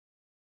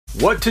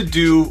What to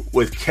do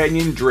with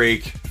Kenyan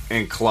Drake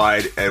and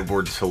Clyde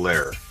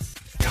Edwards-Helaire.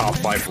 Top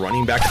 5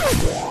 running back.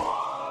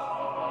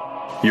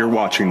 You're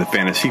watching the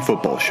Fantasy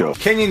Football Show.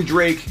 Kenyan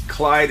Drake,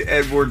 Clyde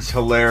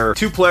Edwards-Helaire.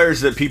 Two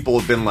players that people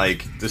have been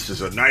like, this is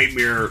a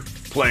nightmare,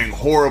 playing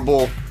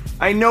horrible.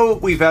 I know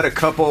we've had a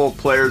couple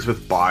players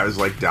with buys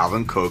like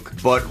Dalvin Cook,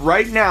 but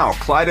right now,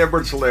 Clyde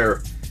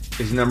Edwards-Helaire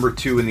is number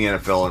 2 in the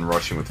NFL in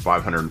rushing with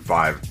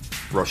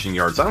 505 rushing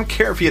yards. I don't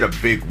care if he had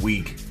a big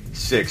week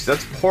 6.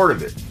 That's part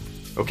of it.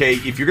 Okay,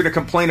 if you're going to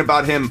complain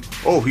about him,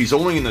 oh, he's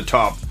only in the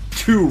top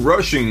 2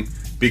 rushing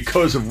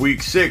because of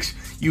week 6,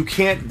 you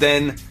can't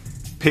then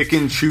pick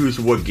and choose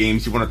what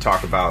games you want to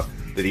talk about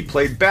that he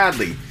played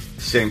badly.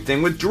 Same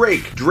thing with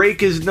Drake.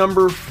 Drake is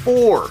number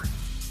 4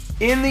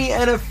 in the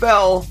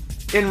NFL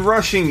in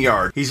rushing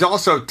yards. He's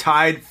also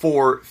tied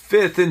for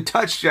 5th in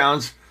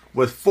touchdowns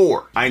with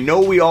 4. I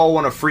know we all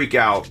want to freak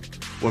out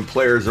when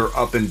players are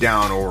up and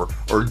down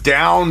or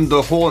down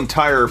the whole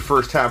entire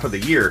first half of the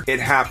year. It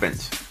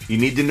happens. You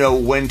need to know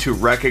when to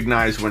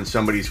recognize when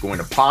somebody's going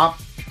to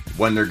pop,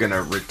 when they're going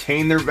to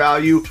retain their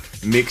value.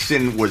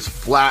 Mixon was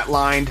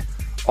flatlined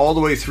all the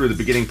way through the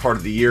beginning part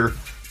of the year,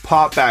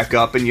 pop back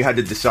up, and you had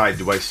to decide,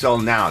 do I sell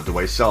now? Do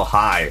I sell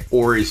high?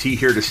 Or is he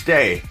here to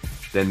stay?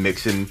 Then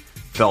Mixon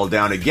fell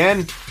down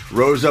again,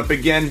 rose up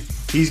again.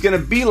 He's going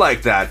to be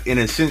like that in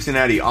a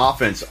Cincinnati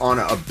offense on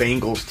a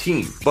Bengals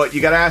team. But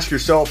you got to ask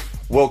yourself,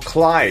 will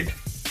Clyde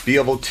be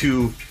able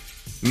to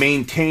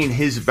maintain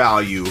his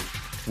value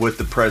with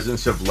the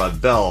presence of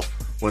Lev Bell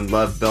when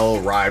Lev Bell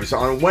arrives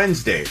on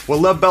Wednesday? Will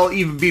Lev Bell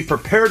even be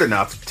prepared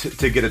enough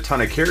to get a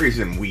ton of carries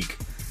in week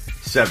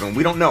 7?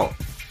 We don't know.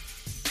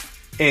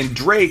 And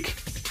Drake,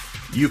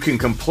 you can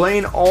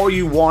complain all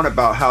you want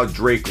about how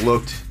Drake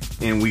looked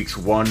in weeks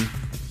 1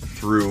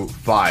 through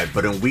 5,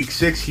 but in week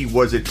 6 he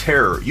was a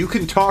terror. You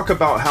can talk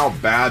about how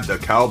bad the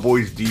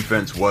Cowboys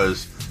defense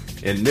was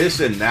and this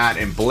and that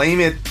and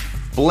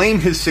blame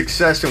his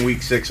success in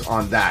week 6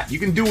 on that. You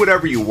can do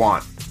whatever you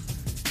want.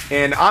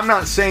 And I'm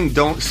not saying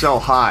don't sell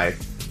high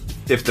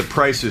if the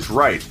price is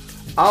right.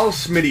 I'll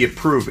Smitty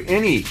approve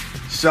any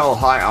sell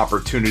high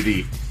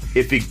opportunity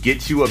if it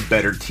gets you a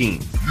better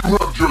team. You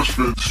have just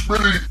been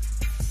Smitty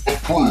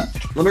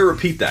approved. Let me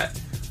repeat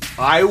that.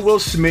 I will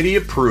Smitty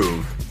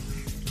approve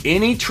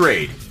any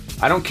trade.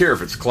 I don't care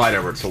if it's Clyde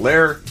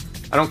Edwards-Helaire.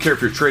 I don't care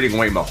if you're trading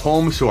away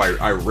Mahomes, who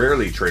I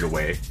rarely trade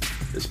away,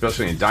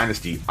 especially in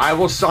Dynasty. I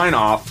will sign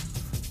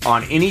off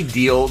on any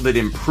deal that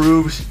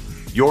improves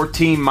your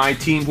team, my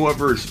team,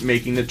 whoever is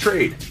making the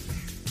trade.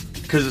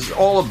 Because it's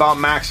all about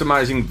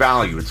maximizing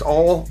value. It's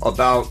all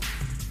about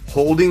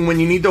holding when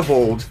you need to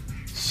hold,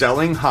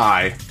 selling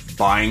high,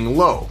 buying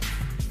low.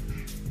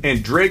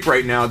 And Drake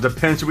right now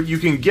depends what you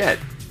can get.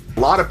 A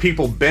lot of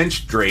people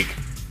benched Drake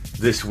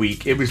this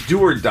week. It was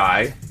do or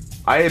die.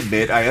 I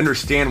admit, I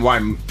understand why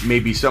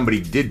maybe somebody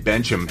did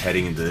bench him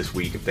heading into this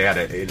week if they had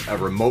a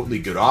remotely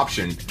good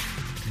option.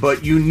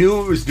 But you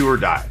knew it was do or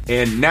die.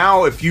 And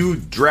now if you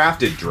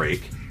drafted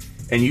Drake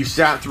and you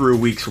sat through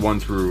weeks 1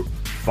 through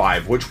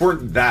 5, which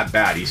weren't that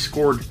bad. He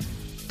scored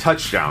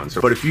touchdowns.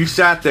 But if you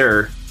sat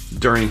there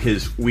during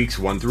his weeks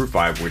 1 through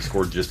 5, where he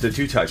scored just the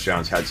 2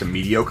 touchdowns, had some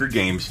mediocre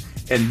games,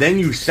 and then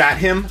you sat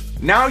him,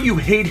 now you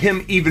hate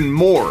him even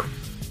more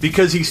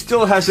because he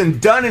still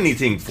hasn't done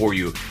anything for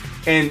you.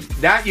 And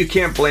that you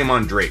can't blame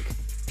on Drake.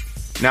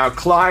 Now,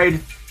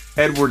 Clyde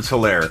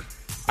Edwards-Helaire,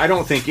 I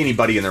don't think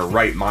anybody in their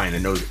right mind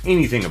that knows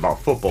anything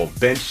about football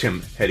benched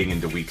him heading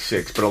into week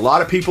 6. But a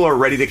lot of people are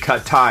ready to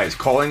cut ties,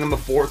 calling him a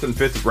 4th and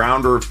 5th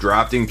rounder if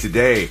drafting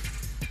today.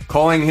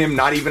 Calling him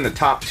not even a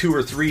top 2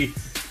 or 3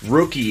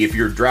 rookie if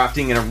you're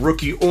drafting in a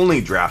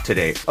rookie-only draft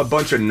today. A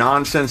bunch of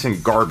nonsense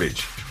and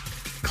garbage.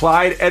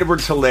 Clyde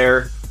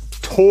Edwards-Helaire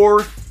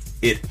tore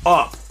it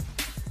up.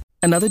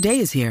 Another day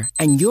is here,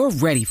 and you're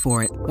ready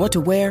for it. What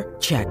to wear?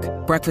 Check.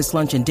 Breakfast,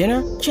 lunch, and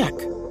dinner? Check.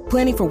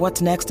 Planning for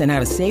what's next and how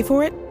to save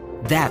for it?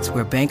 That's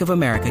where Bank of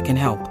America can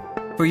help.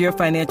 For your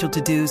financial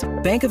to-dos,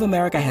 Bank of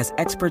America has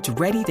experts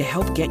ready to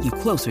help get you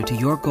closer to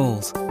your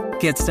goals.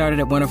 Get started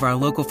at one of our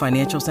local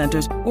financial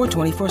centers or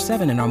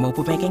 24/7 in our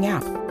mobile banking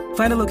app.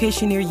 Find a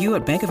location near you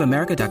at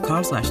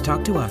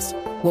bankofamerica.com/talktous.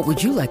 What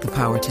would you like the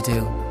power to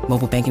do?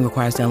 Mobile banking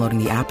requires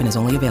downloading the app and is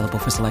only available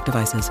for select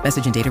devices.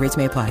 Message and data rates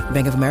may apply.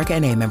 Bank of America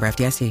N.A., member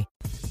FDIC.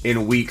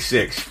 In week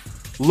 6,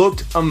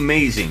 looked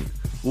amazing,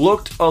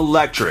 looked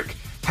electric,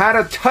 had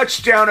a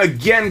touchdown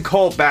again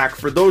called back.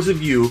 For those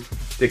of you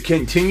that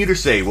continue to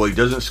say, well, he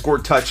doesn't score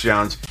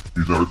touchdowns.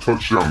 He's not a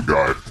touchdown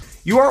guy.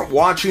 You aren't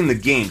watching the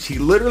games. He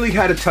literally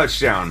had a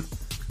touchdown.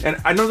 And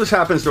I know this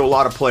happens to a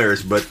lot of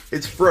players, but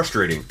it's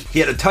frustrating. He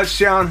had a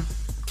touchdown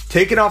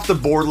taken off the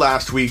board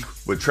last week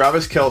with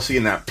Travis Kelce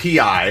and that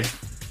PI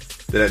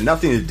that had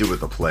nothing to do with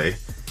the play.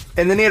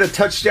 And then he had a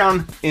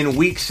touchdown in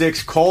week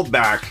 6 called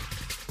back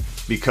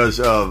because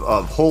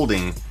of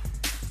holding.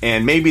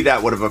 And maybe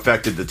that would have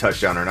affected the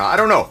touchdown or not. I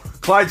don't know.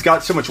 Clyde's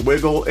got so much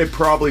wiggle, it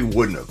probably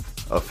wouldn't have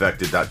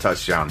affected that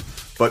touchdown.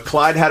 But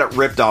Clyde had it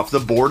ripped off the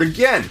board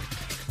again.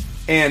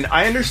 And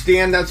I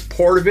understand that's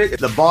part of it.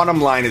 The bottom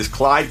line is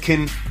Clyde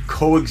can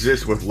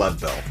coexist with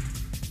Lev Bell.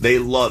 They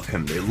love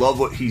him. They love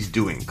what he's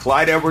doing.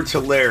 Clyde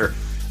Edwards-Helaire.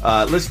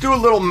 Let's do a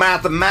little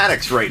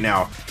mathematics right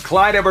now.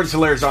 Clyde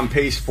Edwards-Helaire is on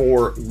pace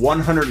for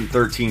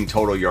 113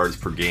 total yards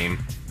per game.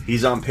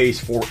 He's on pace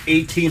for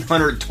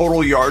 1,800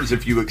 total yards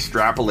if you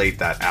extrapolate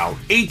that out.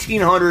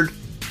 1,800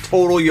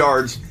 total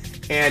yards.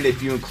 And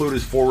if you include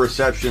his 4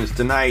 receptions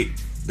tonight,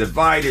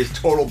 divide his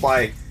total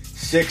by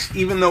 6,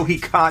 even though he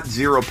caught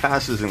 0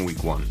 passes in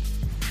week 1.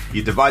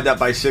 You divide that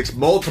by 6,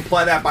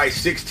 multiply that by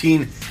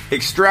 16,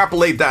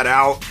 extrapolate that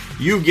out,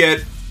 you get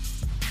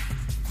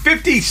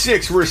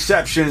 56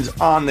 receptions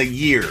on the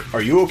year.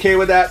 Are you okay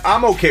with that?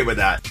 I'm okay with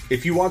that.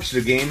 If you watch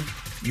the game,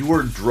 you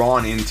were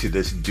drawn into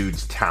this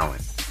dude's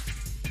talent.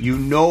 You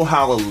know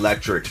how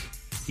electric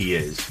he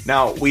is.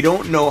 Now, we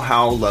don't know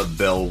how Lev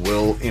Bell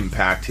will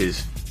impact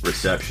his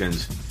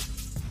receptions,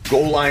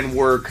 goal line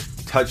work,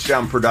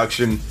 touchdown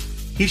production.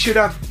 He should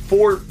have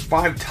 4 or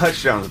 5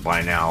 touchdowns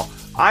by now.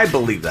 I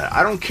believe that.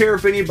 I don't care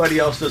if anybody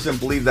else doesn't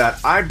believe that.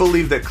 I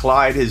believe that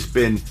Clyde has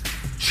been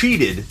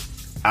cheated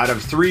out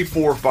of 3,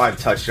 4, 5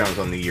 touchdowns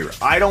on the year.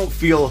 I don't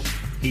feel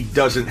he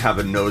doesn't have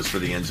a nose for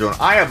the end zone.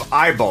 I have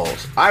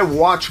eyeballs. I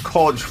watch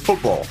college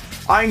football.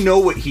 I know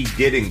what he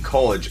did in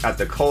college at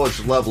the college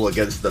level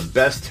against the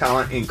best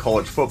talent in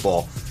college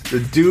football. The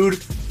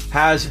dude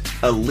has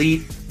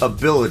elite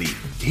ability.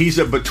 He's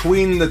a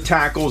between the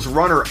tackles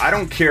runner. I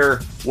don't care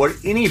what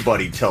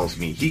anybody tells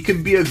me. He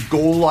can be a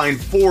goal line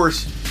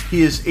force.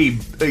 He is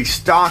a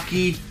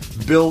stocky,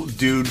 built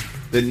dude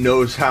that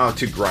knows how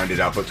to grind it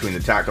out between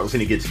the tackles,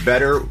 and he gets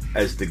better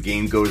as the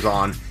game goes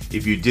on.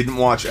 If you didn't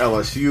watch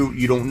LSU,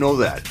 you don't know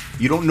that.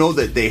 You don't know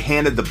that they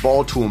handed the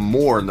ball to him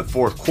more in the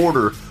fourth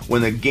quarter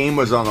when the game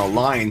was on the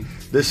line.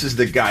 This is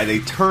the guy they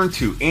turn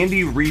to.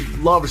 Andy Reid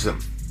loves him.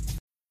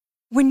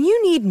 When you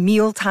need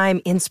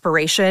mealtime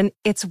inspiration,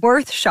 it's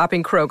worth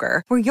shopping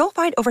Kroger, where you'll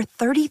find over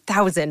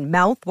 30,000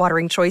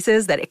 mouth-watering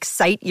choices that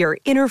excite your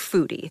inner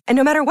foodie. And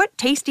no matter what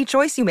tasty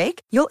choice you make,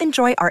 you'll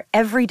enjoy our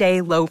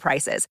everyday low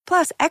prices,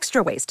 plus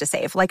extra ways to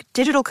save, like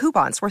digital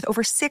coupons worth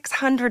over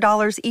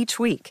 $600 each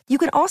week. You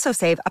can also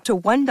save up to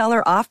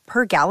 $1 off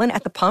per gallon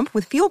at the pump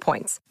with fuel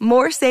points.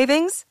 More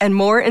savings and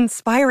more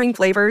inspiring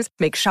flavors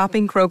make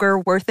shopping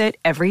Kroger worth it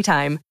every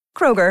time.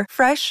 Kroger,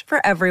 fresh for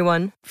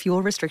everyone.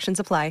 Fuel restrictions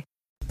apply.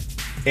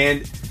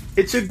 And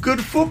it's a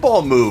good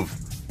football move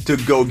to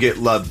go get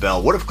Lev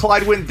Bell. What if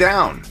Clyde went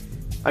down?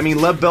 I mean,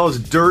 Lev Bell's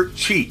dirt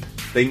cheap.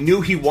 They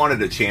knew he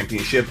wanted a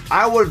championship.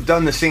 I would have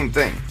done the same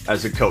thing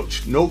as a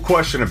coach. No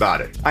question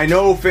about it. I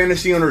know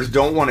fantasy owners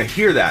don't want to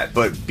hear that,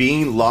 but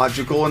being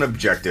logical and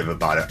objective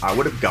about it, I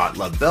would have got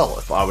Lev Bell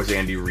if I was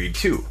Andy Reid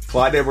too.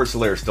 Clyde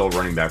Edwards-Helaire is still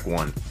running back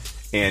 1.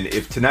 And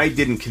if tonight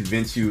didn't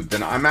convince you,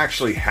 then I'm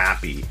actually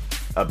happy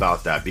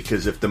about that,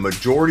 because if the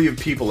majority of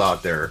people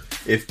out there,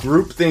 if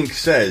groupthink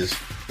says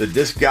that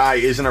this guy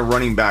isn't a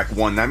running back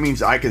 1, that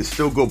means I can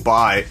still go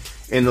buy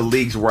in the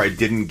leagues where I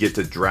didn't get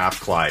to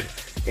draft Clyde.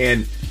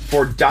 And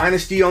for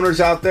dynasty owners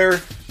out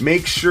there,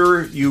 make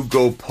sure you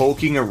go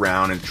poking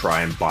around and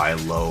try and buy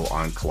low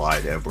on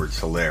Clyde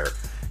Edwards-Helaire.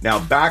 Now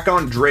back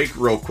on Drake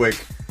real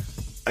quick.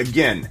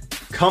 Again,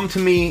 come to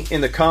me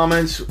in the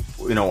comments,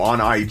 on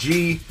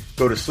IG,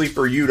 go to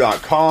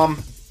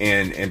sleeperu.com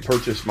and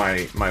purchase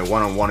my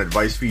one-on-one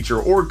advice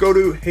feature, or go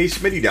to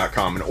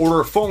heysmitty.com and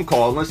order a phone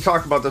call, and let's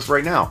talk about this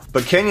right now.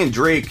 But Kenyan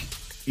Drake,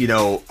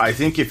 I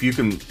think if you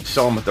can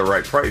sell him at the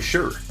right price,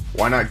 sure.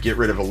 Why not get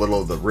rid of a little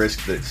of the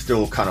risk that's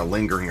still kind of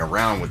lingering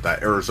around with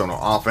that Arizona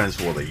offense?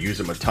 Will they use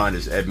him a ton?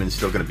 Is Edmonds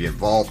still going to be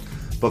involved?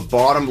 But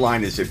bottom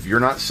line is, if you're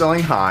not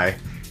selling high,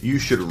 you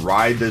should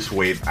ride this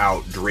wave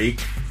out.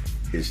 Drake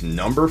is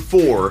number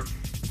 4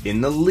 in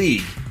the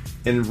league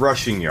in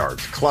rushing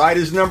yards. Clyde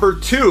is number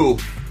 2.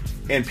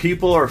 And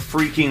people are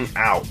freaking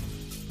out.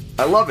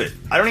 I love it.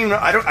 I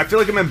feel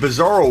like I'm in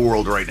Bizarro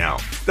world right now.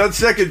 That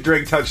second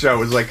Drake touchdown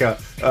was like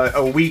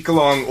a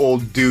week-long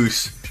old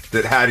deuce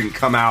that hadn't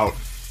come out.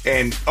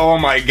 And oh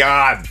my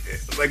God,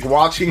 like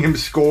watching him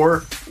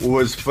score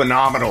was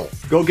phenomenal.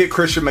 Go get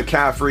Christian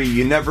McCaffrey.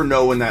 You never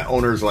know when that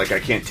owner's like, I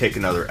can't take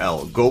another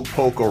L. Go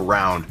poke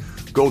around.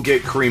 Go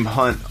get Kareem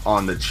Hunt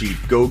on the cheap.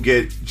 Go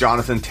get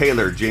Jonathan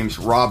Taylor, James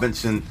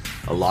Robinson.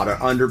 A lot of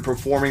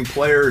underperforming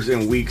players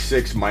in week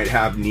 6 might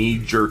have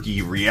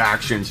knee-jerky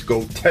reactions.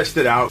 Go test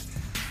it out.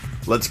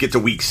 Let's get to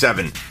week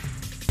 7.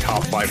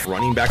 Top 5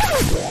 running back.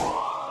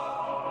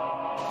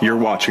 You're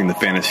watching the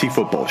Fantasy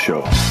Football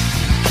Show.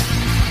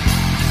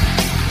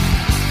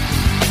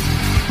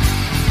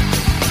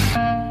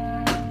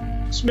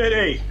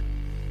 Smitty,